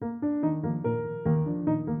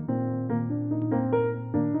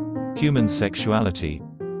Human sexuality.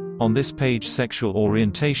 On this page, sexual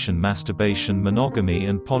orientation, masturbation, monogamy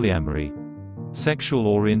and polyamory. Sexual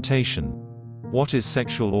orientation. What is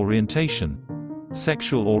sexual orientation?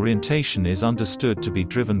 Sexual orientation is understood to be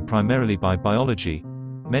driven primarily by biology.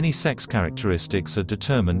 Many sex characteristics are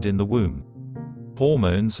determined in the womb.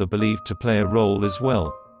 Hormones are believed to play a role as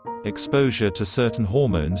well. Exposure to certain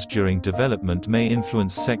hormones during development may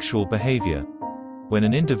influence sexual behavior. When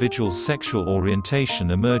an individual's sexual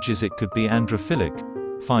orientation emerges, it could be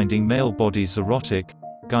androphilic, finding male bodies erotic;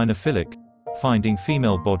 gynophilic, finding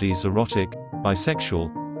female bodies erotic;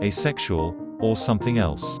 bisexual, asexual, or something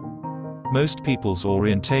else. Most people's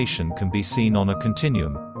orientation can be seen on a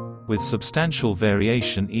continuum, with substantial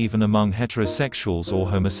variation even among heterosexuals or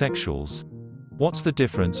homosexuals. What's the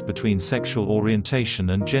difference between sexual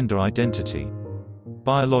orientation and gender identity?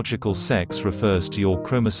 Biological sex refers to your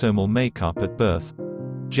chromosomal makeup at birth.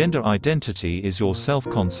 Gender identity is your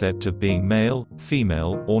self-concept of being male,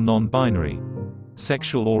 female, or non-binary.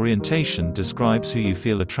 Sexual orientation describes who you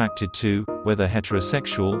feel attracted to, whether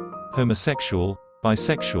heterosexual, homosexual,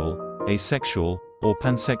 bisexual, asexual, or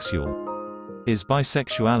pansexual. Is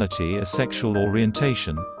bisexuality a sexual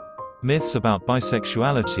orientation? Myths about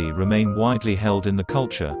bisexuality remain widely held in the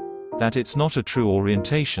culture: that it's not a true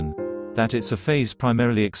orientation, that it's a phase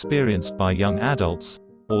primarily experienced by young adults,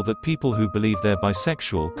 or that people who believe they're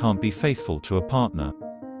bisexual can't be faithful to a partner.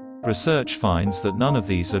 Research finds that none of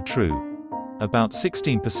these are true. About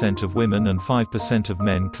 16% of women and 5% of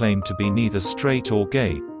men claim to be neither straight or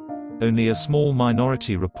gay. Only a small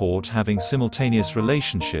minority report having simultaneous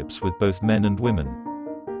relationships with both men and women.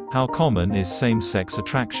 How common is same-sex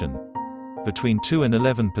attraction? Between 2 and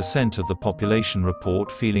 11% of the population report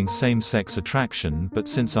feeling same-sex attraction, but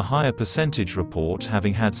since a higher percentage report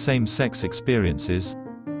having had same-sex experiences,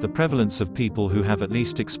 the prevalence of people who have at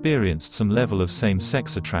least experienced some level of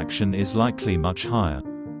same-sex attraction is likely much higher.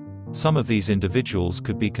 Some of these individuals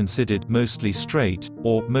could be considered mostly straight,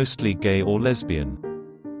 or mostly gay or lesbian.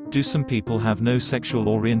 Do some people have no sexual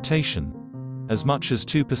orientation? As much as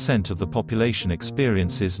 2% of the population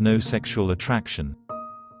experiences no sexual attraction.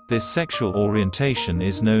 This sexual orientation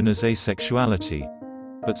is known as asexuality.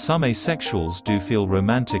 But some asexuals do feel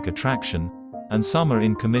romantic attraction, and some are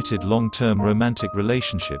in committed long-term romantic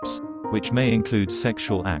relationships, which may include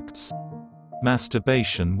sexual acts.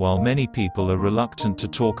 Masturbation. While many people are reluctant to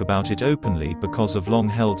talk about it openly because of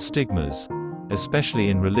long-held stigmas,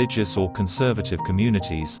 especially in religious or conservative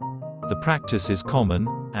communities, the practice is common,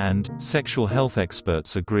 and, sexual health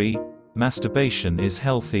experts agree, masturbation is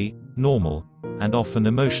healthy, normal, and often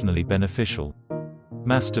emotionally beneficial.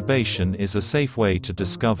 Masturbation is a safe way to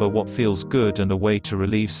discover what feels good and a way to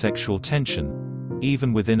relieve sexual tension.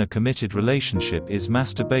 Even within a committed relationship, is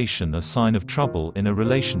masturbation a sign of trouble in a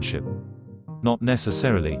relationship? Not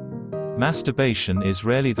necessarily. Masturbation is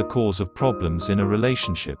rarely the cause of problems in a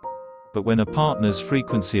relationship. But when a partner's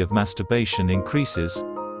frequency of masturbation increases,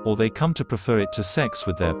 or they come to prefer it to sex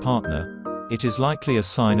with their partner, it is likely a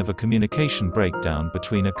sign of a communication breakdown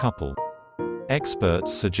between a couple.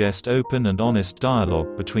 Experts suggest open and honest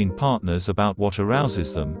dialogue between partners about what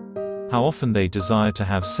arouses them, how often they desire to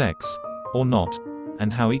have sex, or not,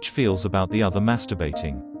 and how each feels about the other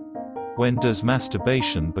masturbating. When does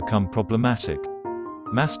masturbation become problematic?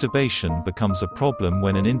 Masturbation becomes a problem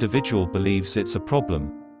when an individual believes it's a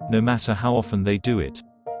problem, no matter how often they do it.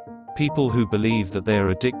 People who believe that they are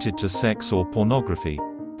addicted to sex or pornography,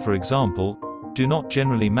 for example, do not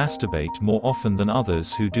generally masturbate more often than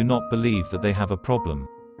others who do not believe that they have a problem.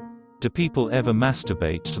 Do people ever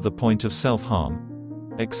masturbate to the point of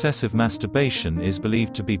self-harm? Excessive masturbation is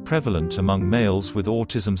believed to be prevalent among males with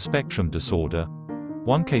autism spectrum disorder.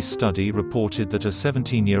 One case study reported that a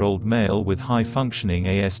 17-year-old male with high-functioning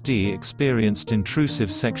ASD experienced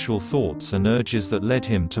intrusive sexual thoughts and urges that led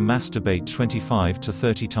him to masturbate 25 to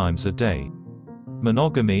 30 times a day.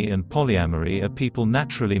 Monogamy and polyamory. Are people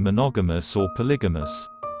naturally monogamous or polygamous?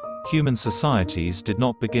 Human societies did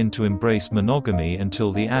not begin to embrace monogamy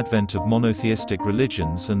until the advent of monotheistic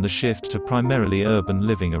religions and the shift to primarily urban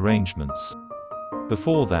living arrangements.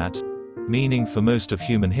 Before that, meaning for most of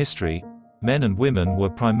human history, men and women were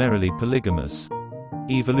primarily polygamous.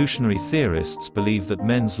 Evolutionary theorists believe that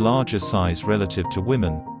men's larger size relative to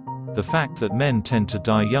women, the fact that men tend to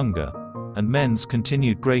die younger, and men's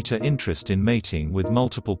continued greater interest in mating with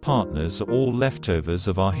multiple partners are all leftovers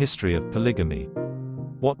of our history of polygamy.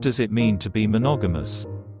 What does it mean to be monogamous?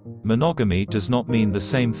 Monogamy does not mean the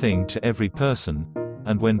same thing to every person,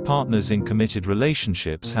 and when partners in committed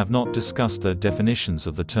relationships have not discussed their definitions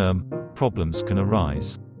of the term, problems can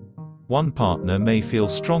arise. One partner may feel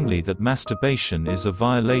strongly that masturbation is a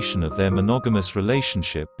violation of their monogamous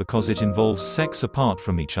relationship because it involves sex apart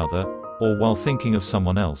from each other, or while thinking of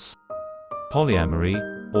someone else. Polyamory,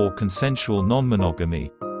 or consensual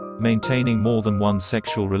non-monogamy, maintaining more than one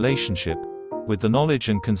sexual relationship, with the knowledge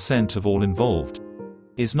and consent of all involved,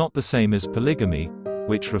 is not the same as polygamy,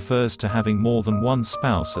 which refers to having more than one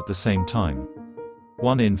spouse at the same time.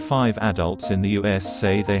 1 in 5 adults in the US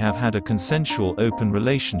say they have had a consensual open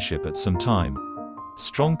relationship at some time.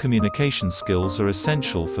 Strong communication skills are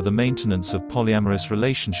essential for the maintenance of polyamorous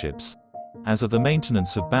relationships, as are the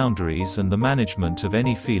maintenance of boundaries and the management of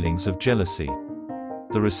any feelings of jealousy.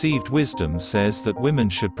 The received wisdom says that women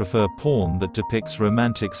should prefer porn that depicts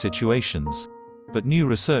romantic situations, but new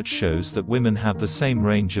research shows that women have the same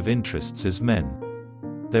range of interests as men.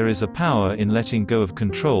 There is a power in letting go of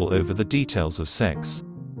control over the details of sex.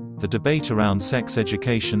 The debate around sex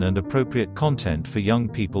education and appropriate content for young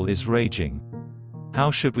people is raging. How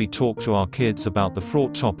should we talk to our kids about the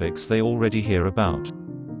fraught topics they already hear about?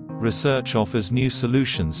 Research offers new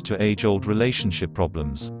solutions to age-old relationship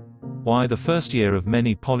problems. Why the first year of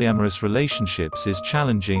many polyamorous relationships is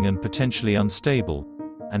challenging and potentially unstable,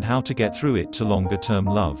 and how to get through it to longer-term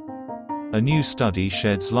love. A new study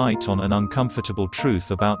sheds light on an uncomfortable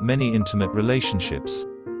truth about many intimate relationships.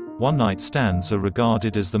 One-night stands are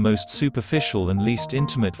regarded as the most superficial and least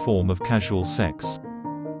intimate form of casual sex.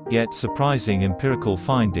 Yet surprising empirical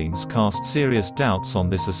findings cast serious doubts on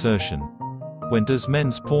this assertion. When does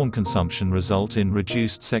men's porn consumption result in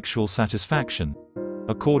reduced sexual satisfaction?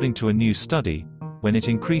 According to a new study, when it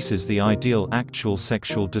increases the ideal actual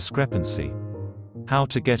sexual discrepancy. How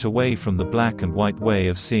to get away from the black and white way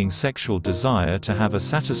of seeing sexual desire to have a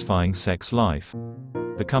satisfying sex life.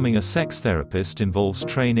 Becoming a sex therapist involves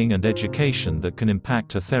training and education that can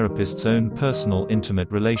impact a therapist's own personal intimate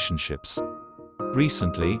relationships.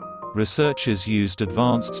 Recently, researchers used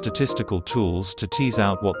advanced statistical tools to tease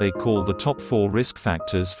out what they call the top 4 risk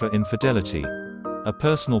factors for infidelity. A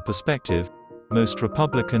personal perspective: most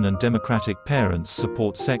Republican and Democratic parents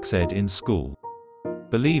support sex ed in school.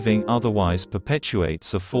 Believing otherwise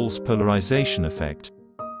perpetuates a false polarization effect.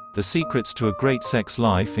 The secrets to a great sex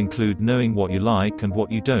life include knowing what you like and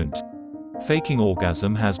what you don't. Faking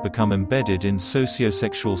orgasm has become embedded in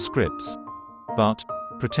sociosexual scripts. But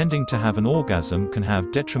pretending to have an orgasm can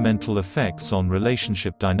have detrimental effects on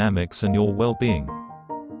relationship dynamics and your well-being.